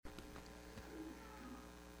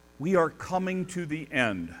We are coming to the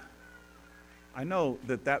end. I know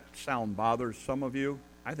that sound bothers some of you.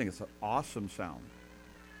 I think it's an awesome sound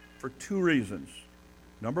for two reasons.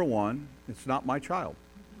 Number one, it's not my child.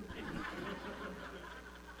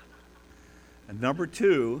 And number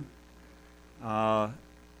two, the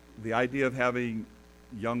idea of having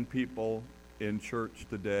young people in church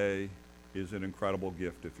today is an incredible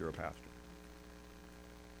gift if you're a pastor.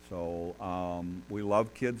 So we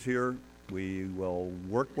love kids here. We will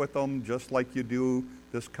work with them just like you do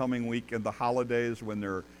this coming week in the holidays when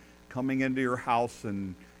they're coming into your house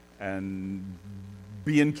and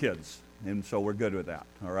being kids. And so we're good with that,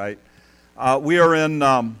 all right? We are in,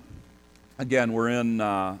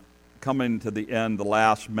 coming to the end, the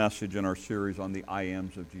last message in our series on the I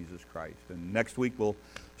Ams of Jesus Christ. And next week we'll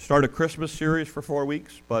start a Christmas series for 4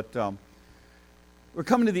 weeks, but we're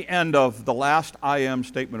coming to the end of the last I Am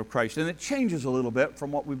statement of Christ, and it changes a little bit from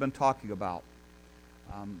what we've been talking about.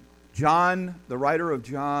 John, the writer of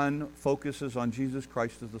John, focuses on Jesus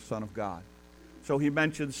Christ as the Son of God. So he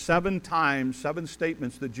mentions 7 times, 7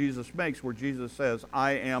 statements that Jesus makes where Jesus says,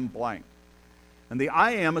 I am blank. And the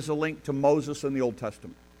I am is a link to Moses in the Old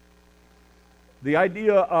Testament. The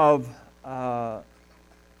idea of the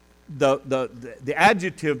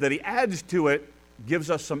adjective that he adds to it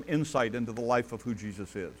gives us some insight into the life of who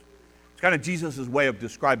Jesus is. It's kind of Jesus' way of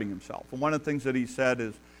describing himself. And one of the things that he said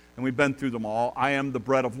is, and we've been through them all, I am the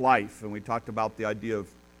bread of life. And we talked about the idea of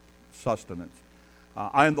sustenance.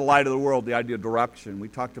 I am the light of the world, the idea of direction. We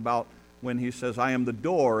talked about when he says, I am the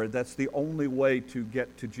door, that's the only way to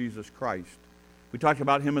get to Jesus Christ. We talked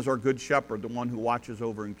about him as our good shepherd, the one who watches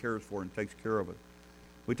over and cares for and takes care of us.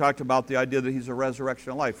 We talked about the idea that he's a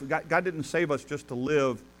resurrection of life. God didn't save us just to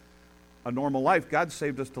live a normal life. God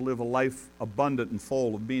saved us to live a life abundant and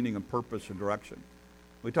full of meaning and purpose and direction.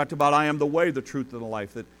 We talked about I am the way, the truth, and the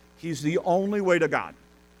life, that he's the only way to God.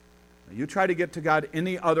 Now, you try to get to God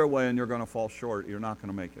any other way and you're going to fall short. You're not going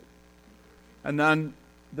to make it. And then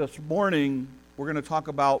this morning, we're going to talk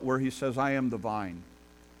about where he says, I am the vine.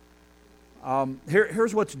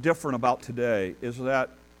 Here's what's different about today is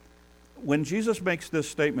that when Jesus makes this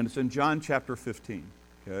statement, it's in John chapter 15,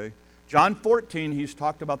 okay? John 14, he's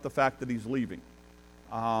talked about the fact that he's leaving.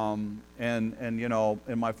 And you know,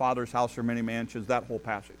 in my Father's house are many mansions, that whole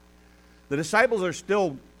passage. The disciples are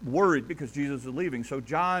still worried because Jesus is leaving. So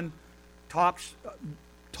John talks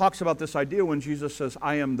about this idea when Jesus says,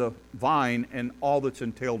 I am the vine, and all that's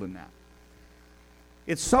entailed in that.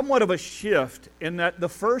 It's somewhat of a shift in that the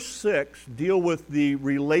first 6 deal with the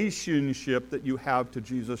relationship that you have to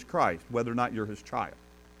Jesus Christ, whether or not you're his child.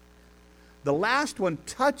 The last one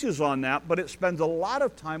touches on that, but it spends a lot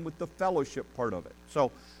of time with the fellowship part of it.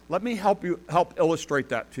 So let me help illustrate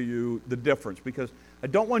that to you, the difference, because I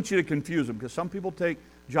don't want you to confuse them, because some people take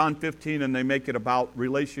John 15 and they make it about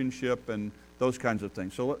relationship and those kinds of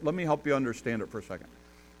things. So let me help you understand it for a second.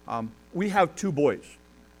 We have 2 boys,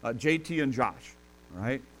 JT and Josh,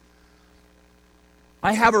 right?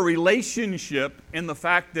 I have a relationship in the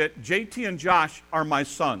fact that JT and Josh are my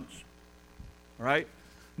sons, right?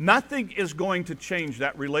 Nothing is going to change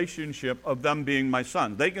that relationship of them being my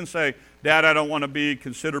sons. They can say, Dad, I don't want to be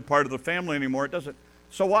considered part of the family anymore. It doesn't.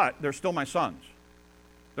 So what? They're still my sons.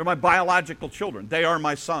 They're my biological children. They are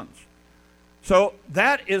my sons. So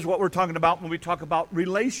that is what we're talking about when we talk about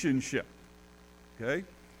relationship. Okay?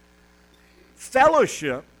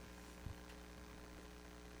 Fellowship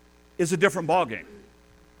is a different ballgame.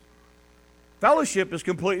 Fellowship is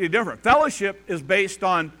completely different. Fellowship is based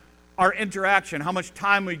on our interaction, how much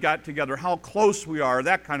time we got together, how close we are,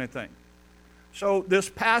 that kind of thing. So this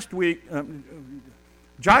past week,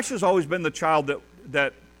 Josh has always been the child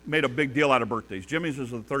that made a big deal out of birthdays. Jimmy's is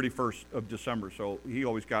the 31st of December, so he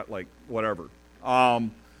always got like whatever.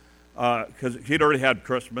 Because he'd already had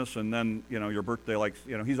Christmas, and then, you know, your birthday, like,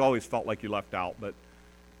 you know, he's always felt like you left out, but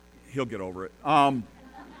he'll get over it.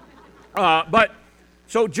 But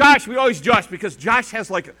so Josh, we always Josh, because Josh has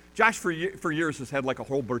like, Josh for years has had like a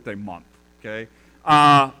whole birthday month, okay?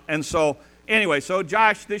 And so, anyway, so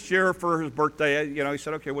Josh this year for his birthday, you know, he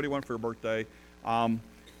said, okay, what do you want for your birthday?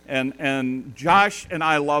 And Josh and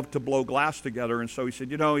I love to blow glass together, and so he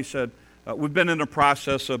said, you know, we've been in the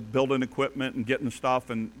process of building equipment and getting stuff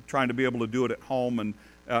and trying to be able to do it at home and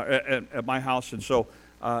at my house, and so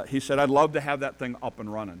he said, I'd love to have that thing up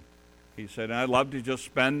and running. He said, and I'd love to just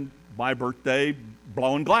spend my birthday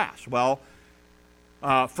blowing glass. Well,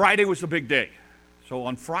 Friday was the big day. So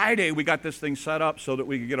on Friday, we got this thing set up so that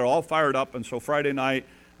we could get it all fired up. And so Friday night,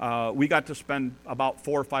 we got to spend about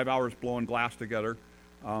 4 or 5 hours blowing glass together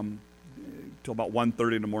till about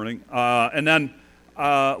 1:30 in the morning. And then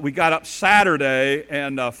we got up Saturday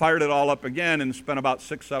and fired it all up again and spent about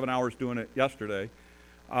 6-7 hours doing it yesterday.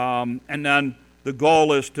 And then the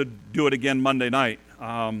goal is to do it again Monday night.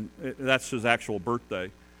 That's his actual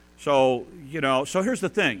birthday. So, so here's the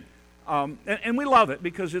thing. And we love it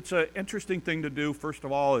because it's an interesting thing to do. First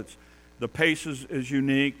of all, the pace is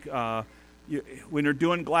unique. When you're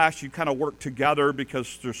doing glass, you kind of work together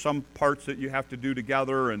because there's some parts that you have to do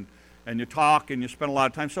together, and you talk and you spend a lot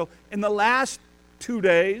of time. So in the last 2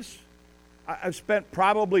 days, I've spent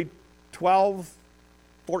probably 12,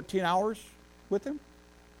 14 hours with him.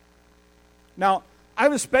 Now, I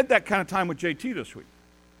haven't spent that kind of time with JT this week.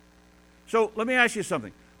 So let me ask you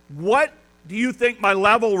something. What do you think my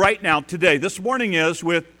level right now today, this morning, is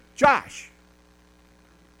with Josh?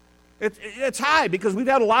 It's high because we've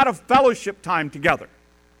had a lot of fellowship time together.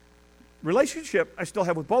 Relationship I still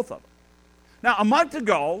have with both of them. Now, a month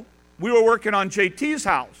ago, we were working on JT's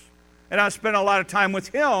house, and I spent a lot of time with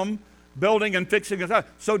him building and fixing his house.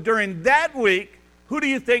 So during that week, who do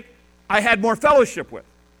you think I had more fellowship with?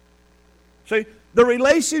 See, the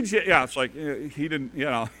relationship, it's like he didn't,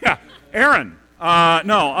 Aaron,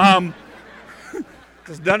 no,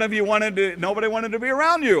 because nobody wanted to be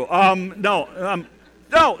around you. No.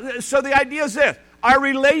 So the idea is this: our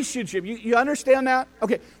relationship. You understand that?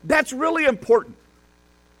 Okay, that's really important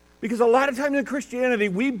because a lot of times in Christianity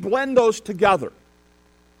we blend those together.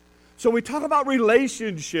 So we talk about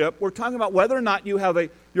relationship. We're talking about whether or not you have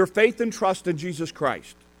your faith and trust in Jesus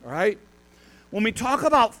Christ. All right. When we talk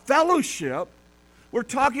about fellowship, we're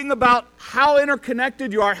talking about how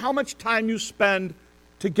interconnected you are, how much time you spend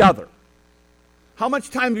together. How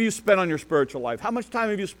much time have you spent on your spiritual life? How much time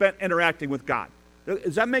have you spent interacting with God?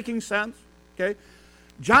 Is that making sense? Okay.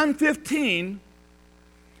 John 15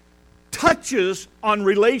 touches on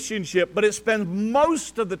relationship, but it spends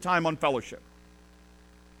most of the time on fellowship.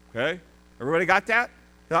 Okay? Everybody got that?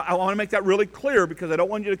 I want to make that really clear because I don't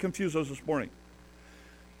want you to confuse those this morning.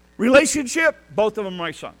 Relationship, both of them are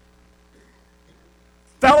my son.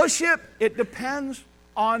 Fellowship, it depends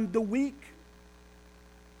on the week.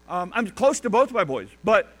 I'm close to both of my boys,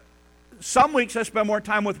 but some weeks I spend more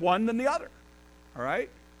time with one than the other. All right?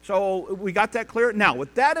 So we got that clear? Now,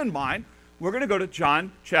 with that in mind, we're going to go to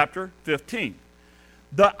John chapter 15.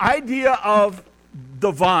 The idea of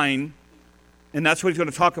the vine, and that's what he's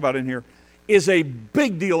going to talk about in here, is a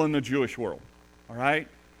big deal in the Jewish world. All right?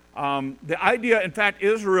 The idea, in fact,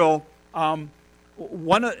 Israel, America,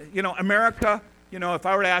 if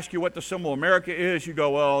I were to ask you what the symbol of America is, you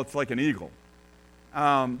go, well, it's like an eagle.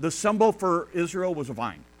 The symbol for Israel was a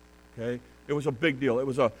vine. Okay? It was a big deal. It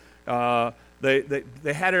was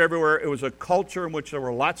they had it everywhere. It was a culture in which there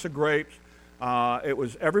were lots of grapes.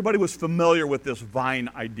 Everybody was familiar with this vine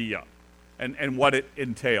idea and what it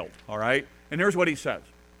entailed. All right? And here's what he says.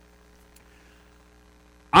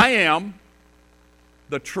 I am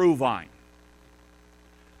the true vine.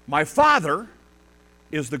 My Father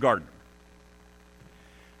is the gardener.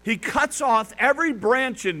 He cuts off every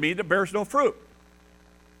branch in me that bears no fruit,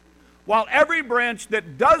 while every branch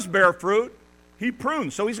that does bear fruit, he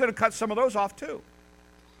prunes. So he's going to cut some of those off too,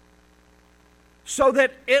 so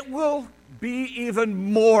that it will be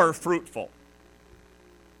even more fruitful.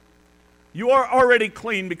 You are already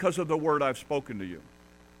clean because of the word I've spoken to you.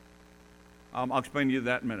 I'll explain to you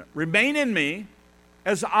that in a minute. Remain in me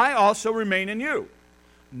as I also remain in you.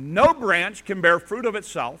 No branch can bear fruit of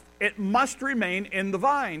itself. It must remain in the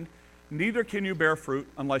vine. Neither can you bear fruit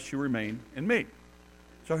unless you remain in me.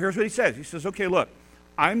 So here's what he says. He says, okay, look,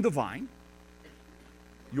 I'm the vine,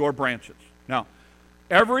 your branches. Now,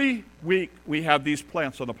 every week we have these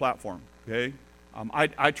plants on the platform, okay?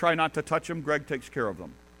 I try not to touch them. Greg takes care of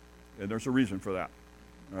them. And there's a reason for that,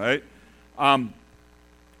 all right?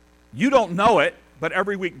 You don't know it, but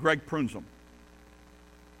every week Greg prunes them.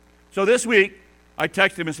 So this week, I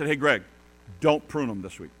texted him and said, hey, Greg, don't prune them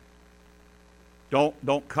this week.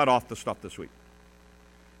 Don't cut off the stuff this week.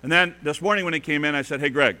 And then this morning when he came in, I said, hey,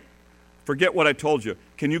 Greg, forget what I told you.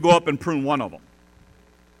 Can you go up and prune one of them?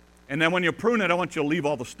 And then when you prune it, I want you to leave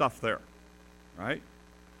all the stuff there, right?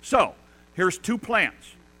 So here's two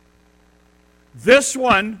plants. This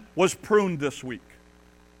one was pruned this week.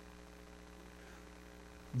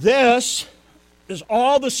 This is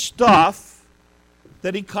all the stuff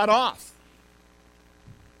that he cut off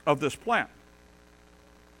of this plant.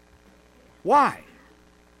 Why?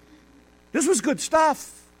 This was good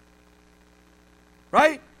stuff,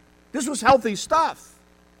 right? This was healthy stuff.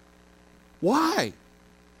 Why?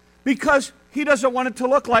 Because he doesn't want it to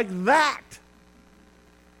look like that.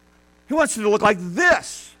 He wants it to look like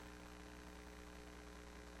this.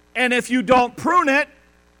 And if you don't prune it,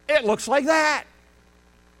 it looks like that.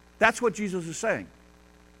 That's what Jesus is saying.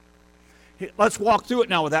 Let's walk through it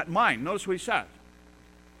now with that in mind. Notice what he says.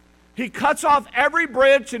 He cuts off every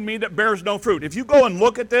branch in me that bears no fruit. If you go and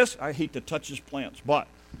look at this, I hate to touch his plants, but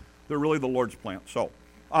they're really the Lord's plants. So,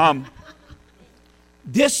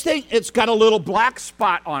 this thing, it's got a little black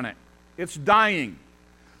spot on it. It's dying.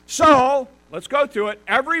 So, let's go through it.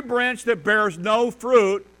 Every branch that bears no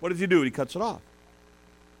fruit, what does he do? He cuts it off.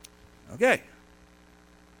 Okay.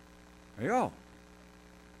 There you go.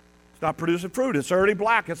 It's not producing fruit. It's already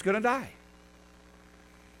black. It's going to die.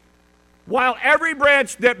 While every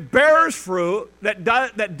branch that bears fruit, that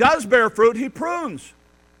does bear fruit, he prunes.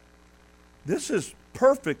 This is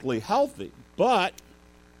perfectly healthy, but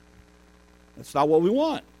that's not what we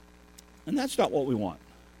want. And that's not what we want.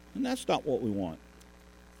 And that's not what we want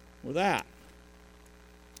with that.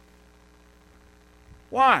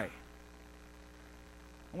 Why?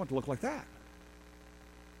 I want it to look like that.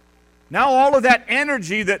 Now all of that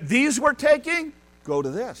energy that these were taking, go to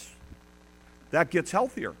this. That gets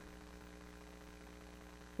healthier.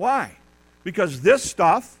 Why? Because this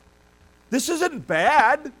stuff, this isn't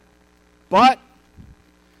bad, but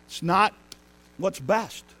it's not what's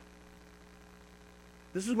best.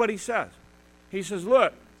 This is what he says. He says,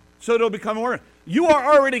 look, so it'll become more. You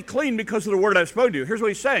are already clean because of the word I've spoken to you. Here's what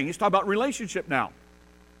he's saying. He's talking about relationship now.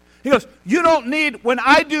 He goes, you don't need, when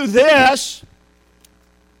I do this,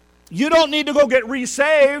 you don't need to go get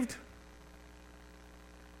resaved.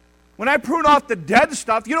 When I prune off the dead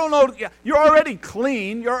stuff, you don't know, you're already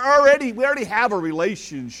clean. We already have a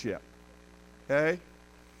relationship. Okay?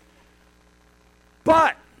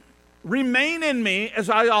 But remain in me as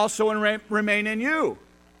I also remain in you.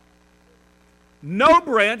 No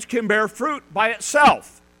branch can bear fruit by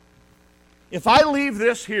itself. If I leave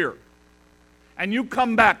this here and you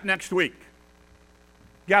come back next week,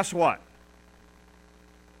 guess what?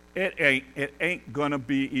 It ain't going to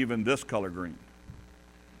be even this color green.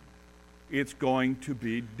 It's going to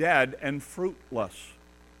be dead and fruitless.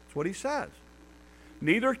 That's what he says.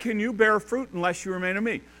 Neither can you bear fruit unless you remain in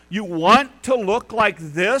me. You want to look like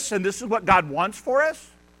this, and this is what God wants for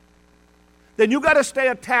us? Then you got to stay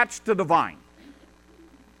attached to the vine.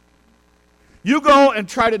 You go and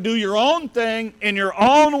try to do your own thing in your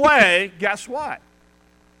own way, guess what?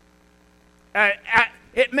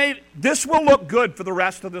 This will look good for the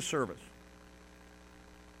rest of the service.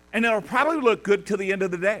 And it'll probably look good to the end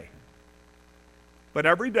of the day. But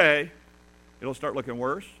every day, it'll start looking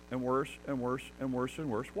worse and worse and worse and worse and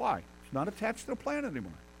worse. Why? It's not attached to the plant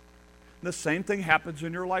anymore. And the same thing happens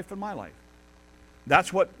in your life and my life.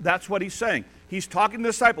 That's what he's saying. He's talking to the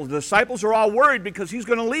disciples. The disciples are all worried because he's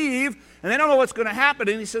going to leave, and they don't know what's going to happen.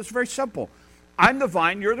 And he says, it's very simple. I'm the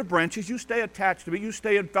vine, you're the branches, you stay attached to me, you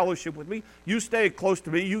stay in fellowship with me, you stay close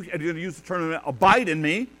to me, you're going to use the term, abide in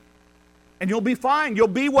me, and you'll be fine. You'll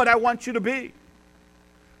be what I want you to be.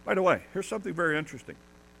 By the way, here's something very interesting.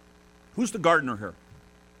 Who's the gardener here?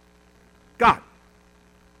 God.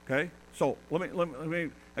 Okay? So let me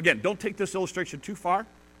again, don't take this illustration too far,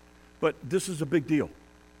 but this is a big deal.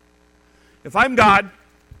 If I'm God,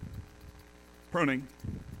 pruning,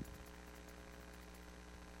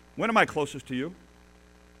 when am I closest to you?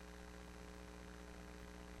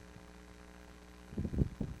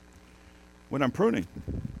 When I'm pruning.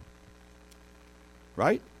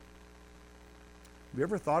 Right? Have you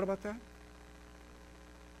ever thought about that?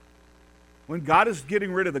 When God is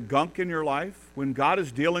getting rid of the gunk in your life, when God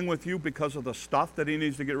is dealing with you because of the stuff that he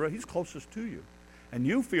needs to get rid of, he's closest to you. And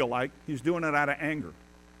you feel like he's doing it out of anger.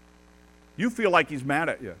 You feel like he's mad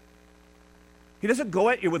at you. He doesn't go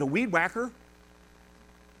at you with a weed whacker.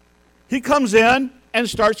 He comes in and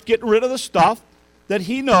starts getting rid of the stuff that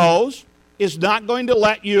he knows is not going to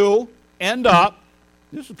let you end up.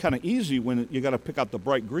 This is kind of easy when you got to pick out the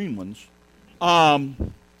bright green ones. I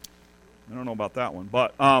don't know about that one,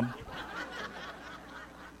 but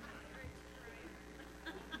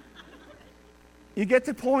you get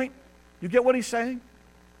the point? You get what he's saying?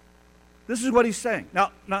 This is what he's saying.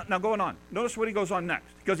 Now going on. Notice what he goes on next,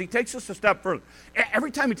 because he takes us a step further.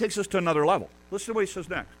 Every time he takes us to another level. Listen to what he says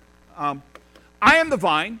next. I am the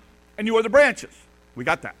vine, and you are the branches. We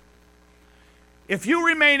got that. If you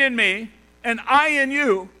remain in me, and I in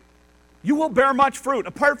you, you will bear much fruit.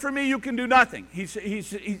 Apart from me, you can do nothing. He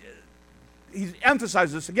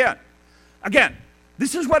emphasizes this again. Again,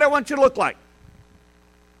 this is what I want you to look like.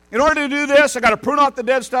 In order to do this, I got to prune off the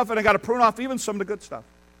dead stuff, and I got to prune off even some of the good stuff.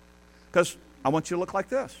 Because I want you to look like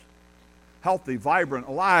this. Healthy, vibrant,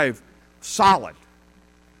 alive, solid.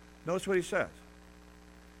 Notice what he says.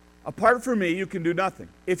 Apart from me, you can do nothing.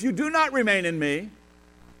 If you do not remain in me,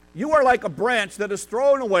 you are like a branch that is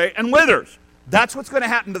thrown away and withers. That's what's going to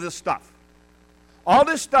happen to this stuff. All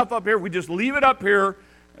this stuff up here, we just leave it up here.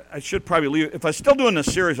 I should probably leave it. If I was still doing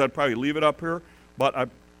this series, I'd probably leave it up here. But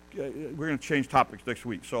we're going to change topics next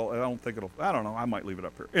week, so I don't know, I might leave it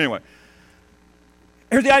up here. Anyway,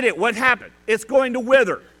 here's the idea. What happened? It's going to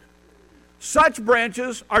wither. Such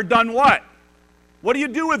branches are done what? What do you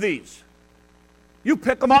do with these? You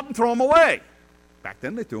pick them up and throw them away. Back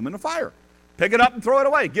then, they threw them in the fire. Pick it up and throw it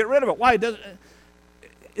away. Get rid of it. Why?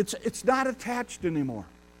 It's not attached anymore.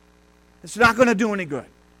 It's not going to do any good.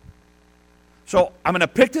 So I'm going to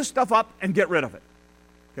pick this stuff up and get rid of it.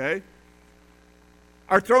 Okay?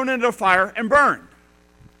 Are thrown into the fire and burned.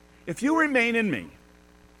 If you remain in me,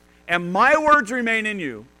 and my words remain in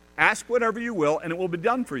you, ask whatever you will, and it will be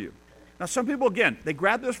done for you. Now, some people, again, they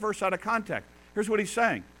grab this verse out of context. Here's what he's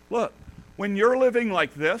saying. Look, when you're living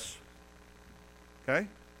like this, okay,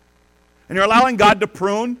 and you're allowing God to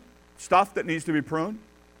prune stuff that needs to be pruned,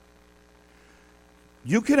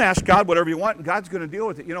 you can ask God whatever you want, and God's going to deal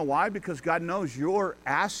with it. You know why? Because God knows you're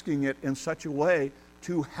asking it in such a way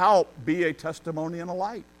to help be a testimony and a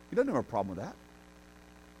light. He doesn't have a problem with that.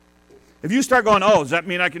 If you start going, does that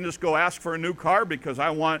mean I can just go ask for a new car because I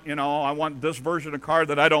want this version of car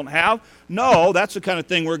that I don't have? No, that's the kind of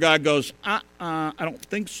thing where God goes, I don't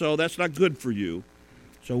think so. That's not good for you.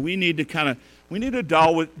 So we need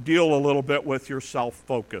to deal a little bit with your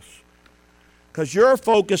self-focus. Because you're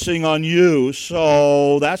focusing on you,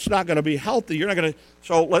 so that's not going to be healthy.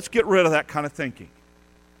 So let's get rid of that kind of thinking.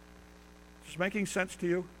 Is this making sense to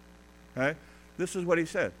you? Okay? This is what he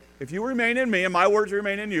said. If you remain in me and my words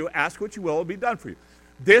remain in you, ask what you will, it will be done for you.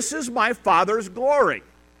 This is my Father's glory,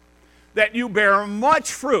 that you bear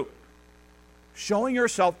much fruit, showing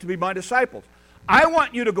yourself to be my disciples. I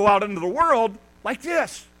want you to go out into the world like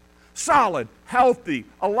this. Solid, healthy,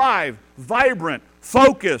 alive, vibrant,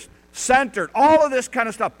 focused, centered, all of this kind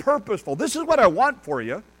of stuff, purposeful. This is what I want for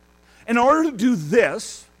you. In order to do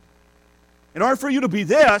this, in order for you to be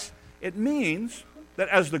this, it means that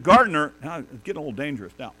as the gardener, now it's getting a little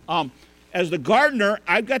dangerous now. As the gardener,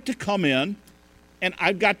 I've got to come in and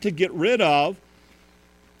I've got to get rid of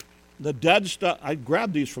the dead stuff. I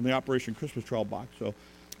grabbed these from the Operation Christmas Tree box, so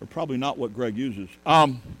they're probably not what Greg uses.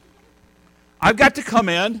 I've got to come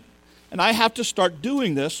in and I have to start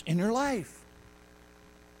doing this in your life.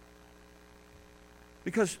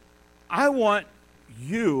 Because I want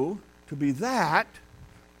you to be that,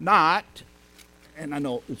 not, and I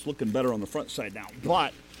know it's looking better on the front side now,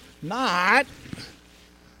 but not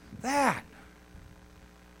that.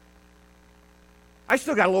 I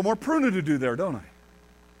still got a little more pruning to do there, don't I?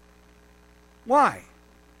 Why?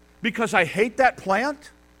 Because I hate that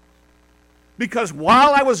plant? Because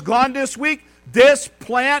while I was gone this week, this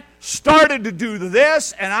plant started to do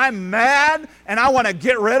this, and I'm mad, and I want to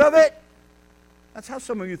get rid of it? That's how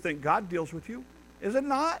some of you think God deals with you, is it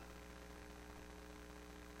not?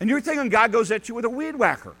 And you're thinking God goes at you with a weed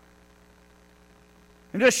whacker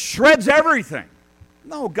and just shreds everything.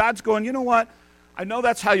 No, God's going, you know what? I know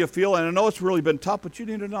that's how you feel, and I know it's really been tough, but you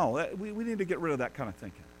need to know. We need to get rid of that kind of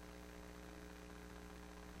thinking.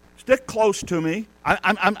 Stick close to me.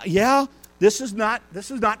 This is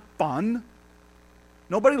not fun.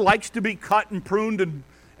 Nobody likes to be cut and pruned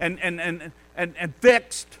and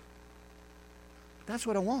fixed. That's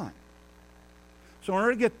what I want. So in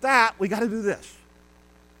order to get that, we got to do this.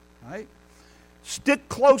 Right? Stick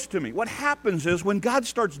close to me. What happens is when God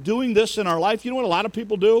starts doing this in our life, you know what a lot of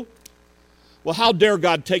people do? Well, how dare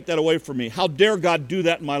God take that away from me? How dare God do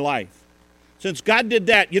that in my life? Since God did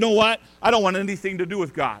that, you know what? I don't want anything to do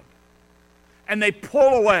with God. And they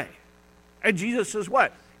pull away. And Jesus says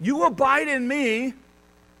what? You abide in me.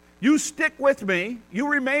 You stick with me. You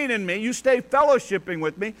remain in me. You stay fellowshipping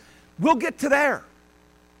with me. We'll get to there.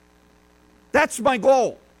 That's my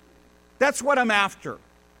goal. That's what I'm after.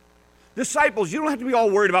 Disciples, you don't have to be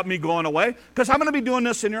all worried about me going away because I'm going to be doing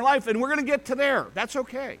this in your life and we're going to get to there. That's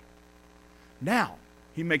okay. Now,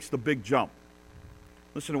 he makes the big jump.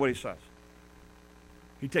 Listen to what he says.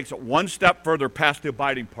 He takes it one step further past the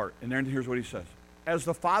abiding part, and then here's what he says. As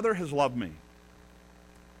the Father has loved me.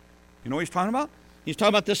 You know what he's talking about? He's talking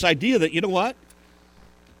about this idea that, you know what?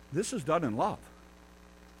 This is done in love.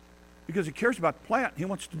 Because he cares about the plant, he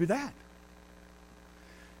wants it to be that.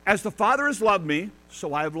 As the Father has loved me,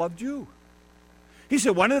 so I have loved you. He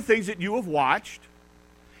said, one of the things that you have watched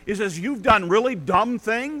is as you've done really dumb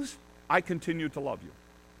things, I continue to love you.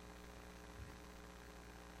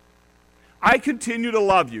 I continue to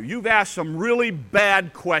love you. You've asked some really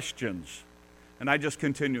bad questions, and I just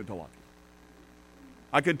continue to love you.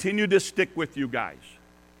 I continue to stick with you guys.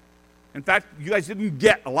 In fact, you guys didn't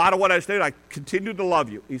get a lot of what I said. I continue to love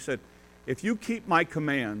you. He said, if you keep my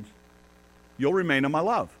commands, you'll remain in my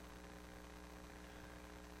love.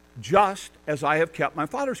 just as I have kept my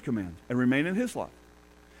Father's commands and remain in his love.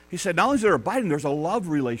 He said, not only is there abiding, there's a love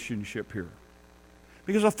relationship here.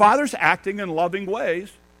 Because the Father's acting in loving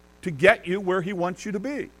ways to get you where he wants you to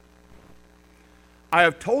be. I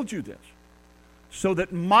have told you this, so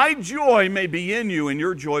that my joy may be in you and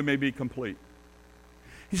your joy may be complete.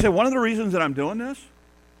 He said, one of the reasons that I'm doing this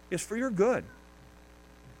is for your good.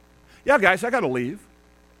 Yeah, guys, I got to leave.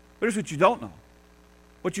 But here's what you don't know.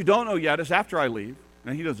 What you don't know yet is after I leave,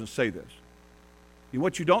 and he doesn't say this.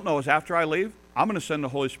 What you don't know is after I leave, I'm going to send the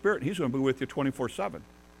Holy Spirit, and he's going to be with you 24/7.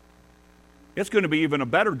 It's going to be even a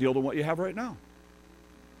better deal than what you have right now.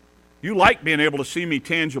 You like being able to see me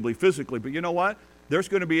tangibly, physically, but you know what? There's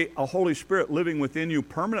going to be a Holy Spirit living within you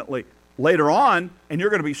permanently later on, and you're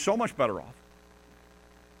going to be so much better off.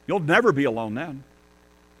 You'll never be alone then.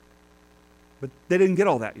 But they didn't get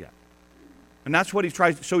all that yet. And that's what he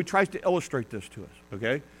tries to illustrate this to us,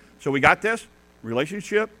 okay? So we got this,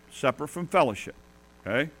 relationship separate from fellowship,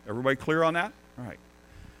 okay? Everybody clear on that? All right.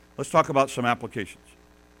 Let's talk about some applications.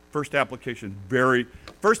 First application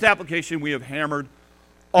we have hammered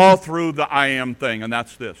all through the I am thing, and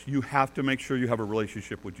that's this. You have to make sure you have a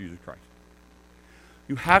relationship with Jesus Christ.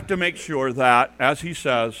 You have to make sure that, as he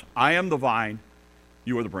says, I am the vine,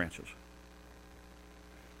 you are the branches.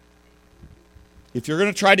 If you're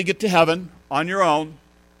going to try to get to heaven on your own,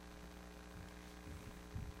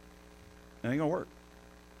 it ain't going to work.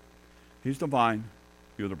 He's the vine,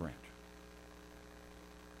 you're the branch.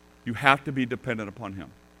 You have to be dependent upon him.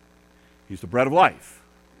 He's the bread of life.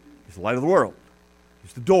 He's the light of the world.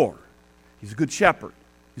 He's the door. He's a good shepherd.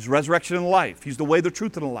 He's the resurrection and the life. He's the way, the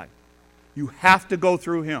truth, and the life. You have to go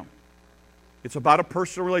through him. It's about a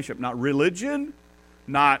personal relationship, not religion,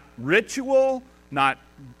 not ritual, not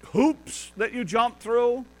hoops that you jump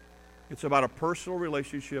through. It's about a personal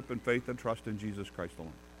relationship and faith and trust in Jesus Christ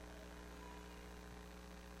alone.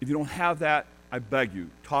 If you don't have that, I beg you,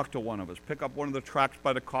 talk to one of us. Pick up one of the tracts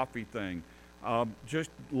by the coffee thing. Just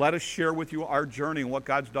let us share with you our journey and what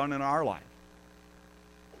God's done in our life.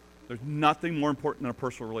 There's nothing more important than a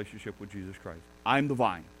personal relationship with Jesus Christ. I'm the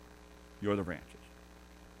vine. You're the branches.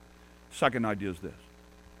 Second idea is this.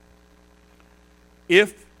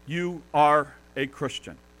 If you are a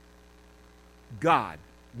Christian, God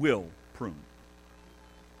will prune.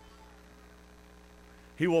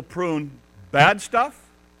 He will prune bad stuff,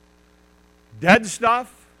 dead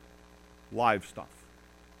stuff, live stuff.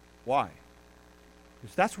 Why?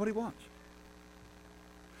 Because that's what he wants.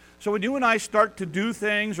 So when you and I start to do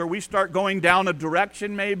things, or we start going down a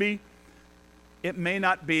direction maybe, it may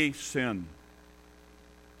not be sin,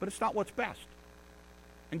 but it's not what's best.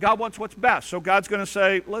 And God wants what's best. So God's going to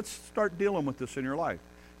say, let's start dealing with this in your life.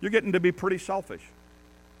 You're getting to be pretty selfish.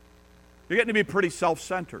 You're getting to be pretty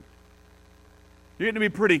self-centered. You're getting to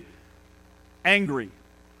be pretty angry.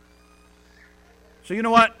 So you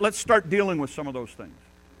know what? Let's start dealing with some of those things.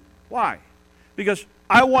 Why? Because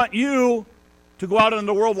I want you to go out into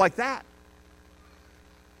the world like that.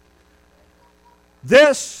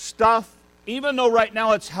 This stuff, even though right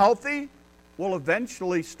now it's healthy, will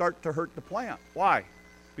eventually start to hurt the plant. Why?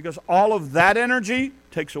 Because all of that energy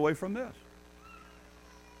takes away from this.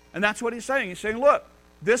 And that's what he's saying. He's saying, look,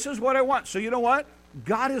 this is what I want. So you know what?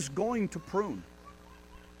 God is going to prune.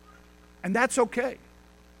 And that's okay.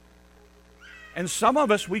 And some of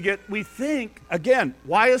us, we think, again,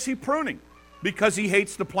 why is he pruning? Because he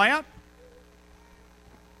hates the plant?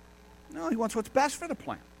 No, he wants what's best for the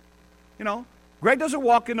plant. You know, Greg doesn't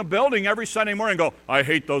walk in a building every Sunday morning and go, I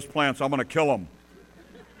hate those plants, I'm going to kill them.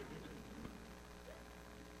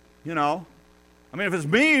 You know, I mean, if it's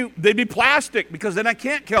me, they'd be plastic because then I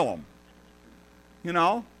can't kill them. You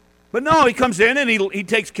know, but no, he comes in and he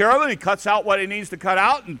takes care of it. He cuts out what he needs to cut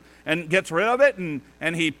out and gets rid of it,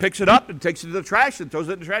 and he picks it up and takes it to the trash and throws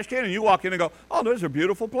it in the trash can, and you walk in and go, oh, those are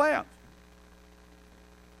beautiful plants.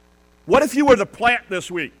 What if you were the plant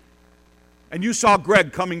this week and you saw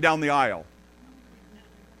Greg coming down the aisle?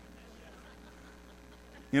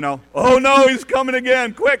 You know, oh no, he's coming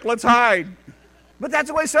again. Quick, let's hide. But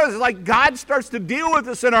that's what he says. It's like God starts to deal with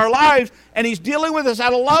us in our lives, and he's dealing with us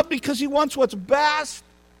out of love because he wants what's best.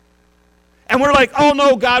 And we're like, oh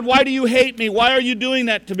no, God, why do you hate me? Why are you doing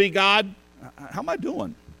that to me, God? How am I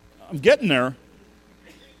doing? I'm getting there.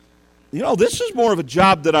 You know, this is more of a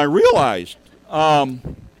job than I realized.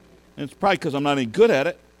 And it's probably because I'm not any good at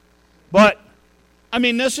it. But, I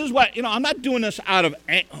mean, this is what, you know, I'm not doing this out of, oh,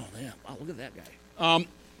 yeah, wow, look at that guy.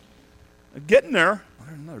 Getting there.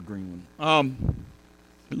 There's another green one.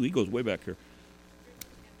 Ooh, he goes way back here.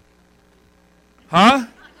 Huh?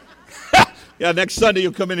 Yeah, next Sunday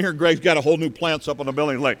you'll come in here and Greg's got a whole new plants up on the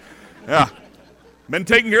building. Like, yeah, Been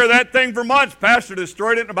taking care of that thing for months. Pastor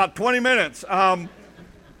destroyed it in about 20 minutes.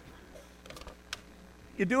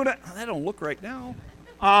 You doing it? That don't look right now.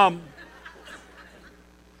 I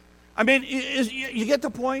mean, you get the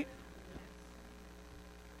point?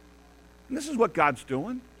 And this is what God's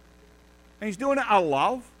doing. And he's doing it out of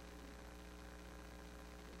love.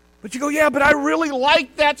 But you go, yeah, but I really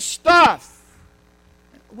like that stuff.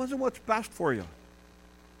 It wasn't what's best for you.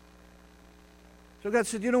 So God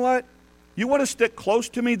said, you know what? You want to stick close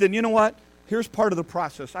to me? Then you know what? Here's part of the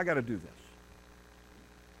process. I got to do this.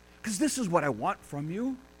 Because this is what I want from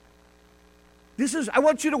you. I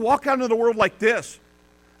want you to walk out into the world like this.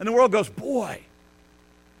 And the world goes, boy,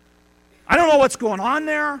 I don't know what's going on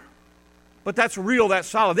there, but that's real, that's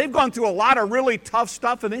solid. They've gone through a lot of really tough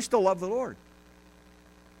stuff, and they still love the Lord.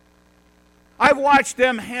 I've watched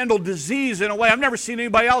them handle disease in a way I've never seen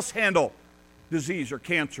anybody else handle disease or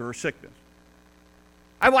cancer or sickness.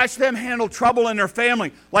 I watched them handle trouble in their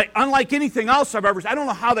family, like unlike anything else I've ever seen. I don't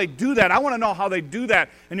know how they do that. I want to know how they do that.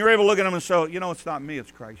 And you're able to look at them and say, you know, it's not me,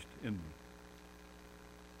 it's Christ in me.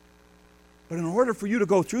 But in order for you to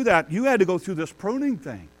go through that, you had to go through this pruning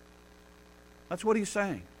thing. That's what he's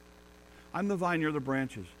saying. I'm the vine, you're the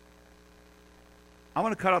branches. I'm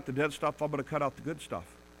going to cut out the dead stuff. I'm going to cut out the good stuff.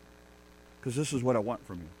 Because this is what I want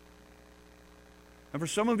from you. And for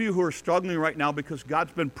some of you who are struggling right now because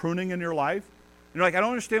God's been pruning in your life, you're like, I don't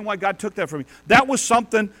understand why God took that from me. That was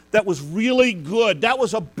something that was really good. That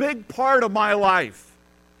was a big part of my life.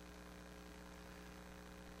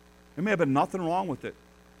 There may have been nothing wrong with it.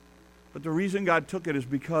 But the reason God took it is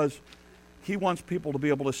because he wants people to be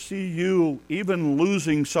able to see you, even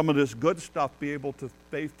losing some of this good stuff, be able to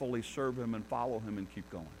faithfully serve him and follow him and keep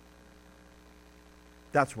going.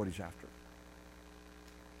 That's what he's after.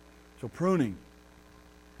 So pruning.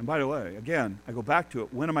 And by the way, again, I go back to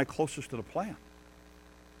it. When am I closest to the plant?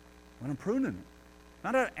 When I'm pruning it.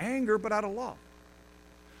 Not out of anger, but out of love.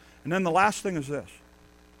 And then the last thing is this.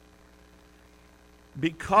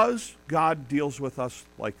 Because God deals with us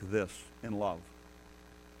like this in love.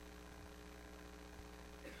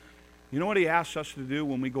 You know what he asks us to do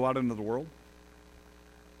when we go out into the world?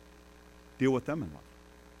 Deal with them in love.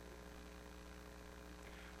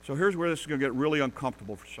 So here's where this is going to get really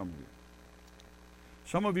uncomfortable for some of you.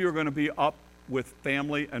 Some of you are going to be up with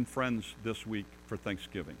family and friends this week for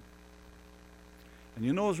Thanksgiving. And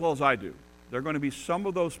you know as well as I do, there are going to be some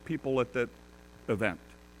of those people at that event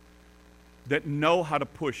that know how to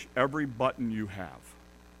push every button you have.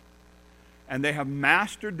 And they have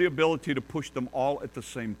mastered the ability to push them all at the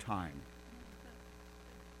same time.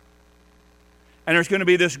 And there's going to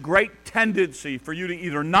be this great tendency for you to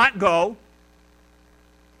either not go,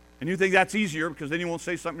 and you think that's easier because then you won't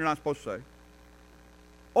say something you're not supposed to say,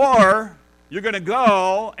 or you're going to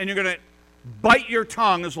go and you're going to bite your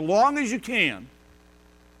tongue as long as you can,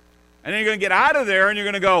 and then you're going to get out of there and you're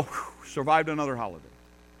going to go, survived another holiday.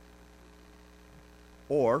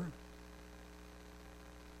 Or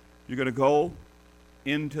you're going to go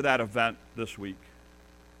into that event this week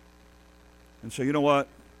and say, you know what?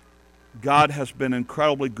 God has been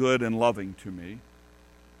incredibly good and loving to me.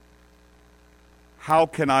 How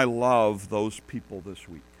can I love those people this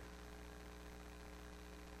week?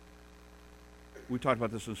 We talked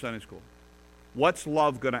about this in Sunday school. What's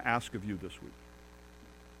love going to ask of you this week?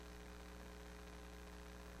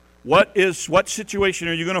 What situation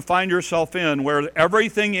are you going to find yourself in where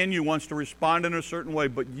everything in you wants to respond in a certain way,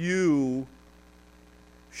 but you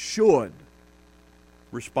should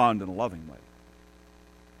respond in a loving way?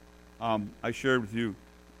 I shared with you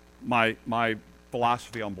my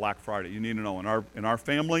philosophy on Black Friday. You need to know, in our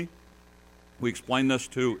family, we explain this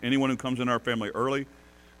to anyone who comes in our family early.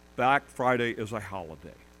 Black Friday is a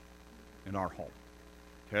holiday in our home.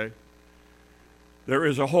 Okay? There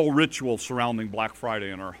is a whole ritual surrounding Black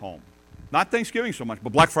Friday in our home. Not Thanksgiving so much,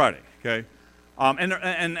 but Black Friday, okay?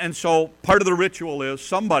 And so part of the ritual is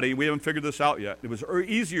somebody, we haven't figured this out yet. It was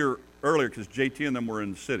easier earlier because JT and them were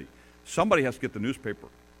in the city. Somebody has to get the newspaper.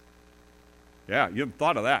 Yeah, you haven't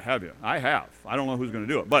thought of that, have you? I have. I don't know who's going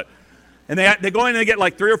to do it. And they go in and they get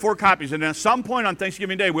like 3 or 4 copies. And then at some point on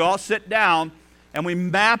Thanksgiving Day, we all sit down and we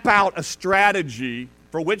map out a strategy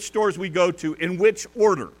for which stores we go to in which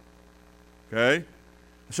order. Okay?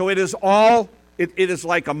 So it is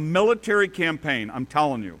like a military campaign, I'm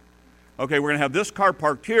telling you. Okay, we're going to have this car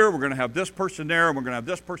parked here, we're going to have this person there, and we're going to have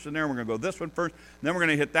this person there, and we're going to go this one first, and then we're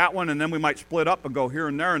going to hit that one, and then we might split up and go here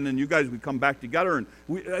and there, and then you guys would come back together, and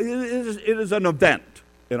it is an event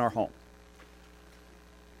in our home.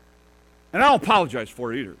 And I don't apologize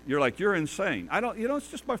for it either. You're like, you're insane.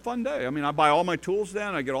 It's just my fun day. I mean, I buy all my tools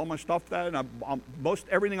then, I get all my stuff then, and most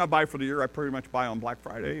everything I buy for the year I pretty much buy on Black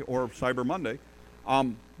Friday or Cyber Monday.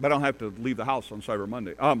 But I don't have to leave the house on Cyber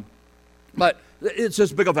Monday. But it's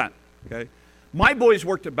this big event, okay? My boys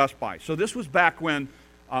worked at Best Buy. So this was back when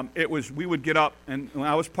we would get up, and when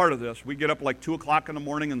I was part of this, we'd get up like 2 o'clock in the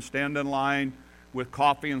morning and stand in line with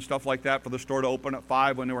coffee and stuff like that for the store to open at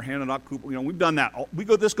 5 when they were handing out coupons. We've done that.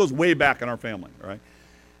 This goes way back in our family, right?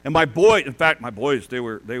 And my boys, they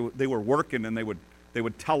were working, and they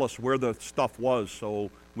would tell us where the stuff was so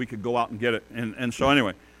we could go out and get it. And so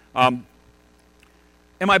anyway, and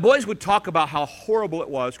my boys would talk about how horrible it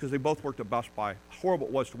was, because they both worked at Best Buy, how horrible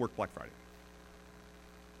it was to work Black Friday.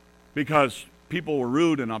 Because people were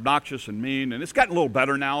rude and obnoxious and mean, and it's gotten a little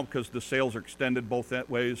better now because the sales are extended both that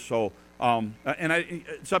ways. So,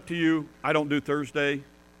 it's up to you. I don't do Thursday.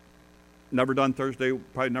 Never done Thursday.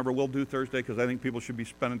 Probably never will do Thursday because I think people should be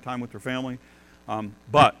spending time with their family.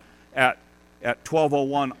 But at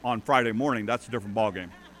 12:01 on Friday morning, that's a different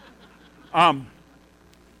ballgame.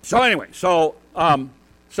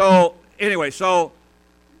 So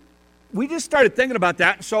we just started thinking about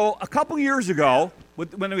that. So a couple years ago,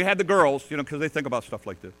 when we had the girls, because they think about stuff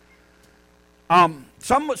like this,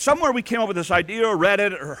 somewhere we came up with this idea, or read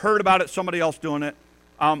it, or heard about it, somebody else doing it.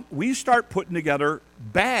 We start putting together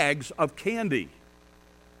bags of candy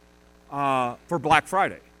for Black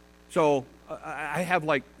Friday. So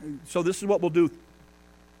so this is what we'll do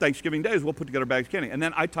Thanksgiving Day, is we'll put together bags of candy. And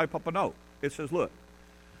then I type up a note. It says, look,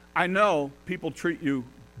 I know people treat you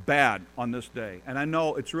bad on this day, and I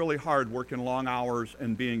know it's really hard working long hours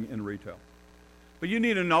and being in retail. But you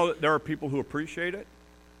need to know that there are people who appreciate it.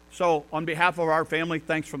 So on behalf of our family,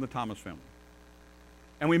 thanks from the Thomas family.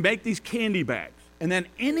 And we make these candy bags. And then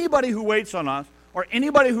anybody who waits on us, or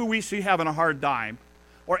anybody who we see having a hard time,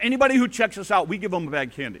 or anybody who checks us out, we give them a bag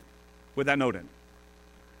of candy with that note in it.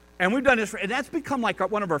 And we've done this, and that's become like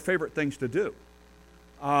one of our favorite things to do,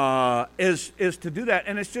 is to do that.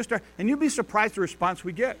 And it's just, and you'd be surprised the response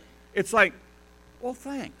we get. It's like, well,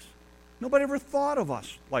 thanks. Nobody ever thought of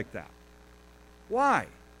us like that. Why?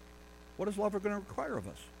 What is love going to require of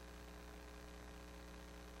us?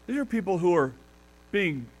 These are people who are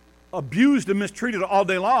being abused and mistreated all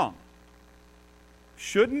day long.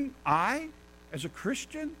 Shouldn't I, as a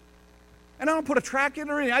Christian, and I don't put a track in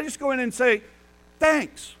or anything, I just go in and say,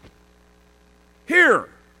 thanks. Here,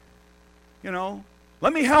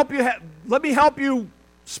 let me help you. Let me help you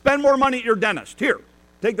spend more money at your dentist. Here,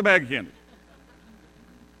 take the bag of candy.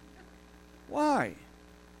 Why?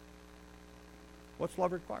 What's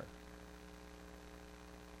love require?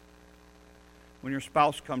 When your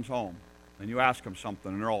spouse comes home and you ask them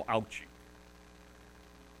something and they're all ouchy,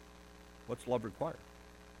 what's love require?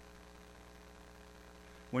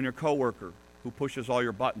 When your coworker who pushes all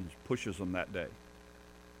your buttons pushes them that day,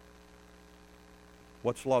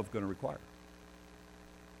 what's love going to require?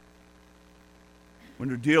 When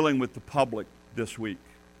you're dealing with the public this week,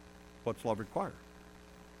 what's love require?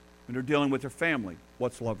 When you're dealing with your family,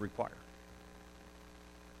 what's love require?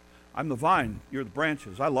 I'm the vine, you're the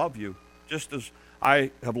branches. I love you. Just as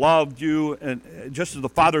I have loved you, and just as the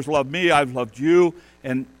Father's loved me, I've loved you.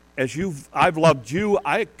 And as I've loved you,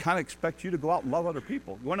 I kind of expect you to go out and love other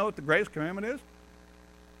people. You want to know what the greatest commandment is?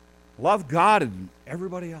 Love God and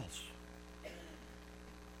everybody else.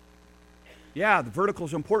 Yeah, the vertical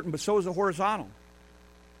is important, but so is the horizontal.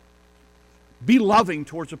 Be loving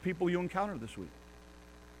towards the people you encounter this week.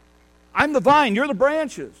 I'm the vine, you're the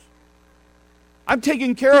branches. I'm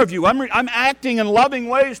taking care of you. I'm acting in loving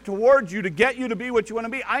ways towards you to get you to be what you want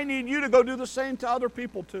to be. I need you to go do the same to other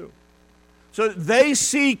people too, so that they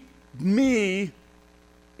see me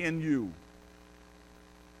in you.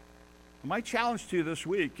 My challenge to you this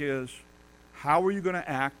week is, how are you going to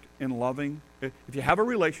act in loving? If you have a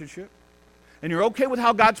relationship and you're okay with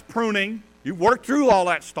how God's pruning, you've worked through all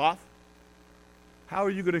that stuff, how are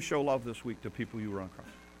you going to show love this week to people you run across?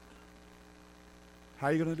 How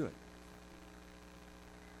are you going to do it?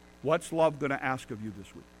 What's love going to ask of you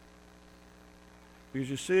this week?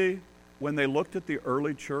 Because you see, when they looked at the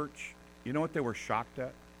early church, you know what they were shocked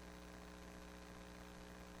at?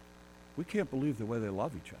 We can't believe the way they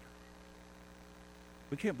love each other.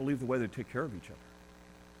 We can't believe the way they take care of each other.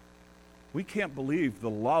 We can't believe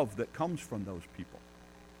the love that comes from those people.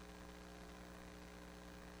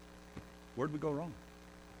 Where'd we go wrong?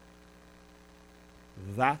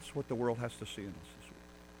 That's what the world has to see in us this week.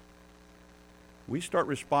 We start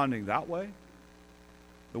responding that way,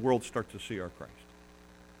 the world starts to see our Christ.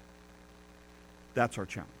 That's our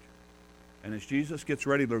challenge. And as Jesus gets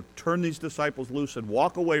ready to turn these disciples loose and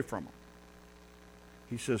walk away from them,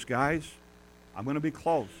 he says, guys, I'm going to be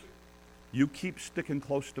close. You keep sticking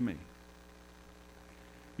close to me.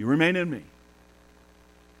 You remain in me.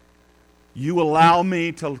 you allow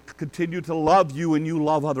me to continue to love you and you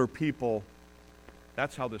love other people.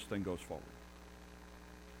 That's how this thing goes forward.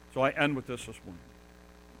 So I end with this morning.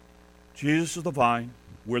 Jesus is the vine,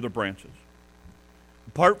 we're the branches.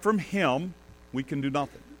 Apart from him, we can do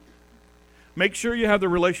nothing. Make sure you have the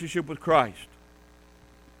relationship with Christ,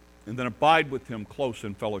 and then abide with him close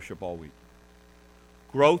in fellowship all week.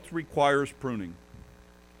 Growth requires pruning,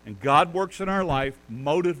 and God works in our life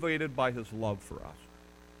motivated by his love for us.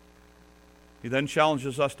 He then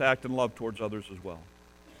challenges us to act in love towards others as well.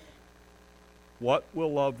 What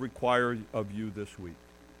will love require of you this week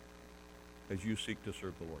as you seek to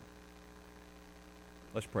serve the Lord?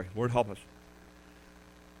 Let's pray. Lord, help us.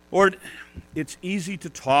 Lord, it's easy to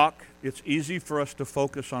talk. It's easy for us to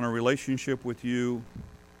focus on our relationship with you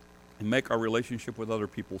and make our relationship with other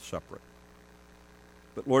people separate.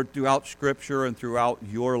 But Lord, throughout Scripture and throughout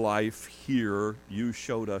your life here, you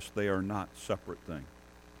showed us they are not separate things.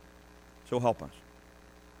 So help us.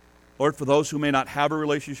 Lord, for those who may not have a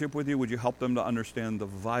relationship with you, would you help them to understand the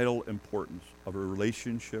vital importance of a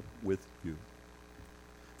relationship with you?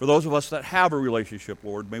 For those of us that have a relationship,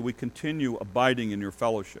 Lord, may we continue abiding in your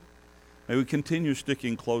fellowship. May we continue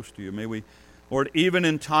sticking close to you. May we, Lord, even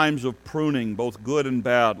in times of pruning, both good and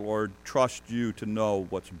bad, Lord, trust you to know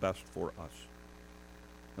what's best for us.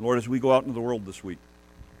 And Lord, as we go out into the world this week,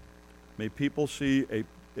 may people see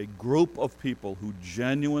a group of people who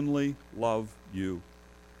genuinely love you.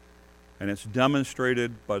 And it's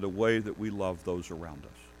demonstrated by the way that we love those around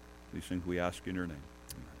us. These things we ask in your name.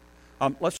 Amen. Let's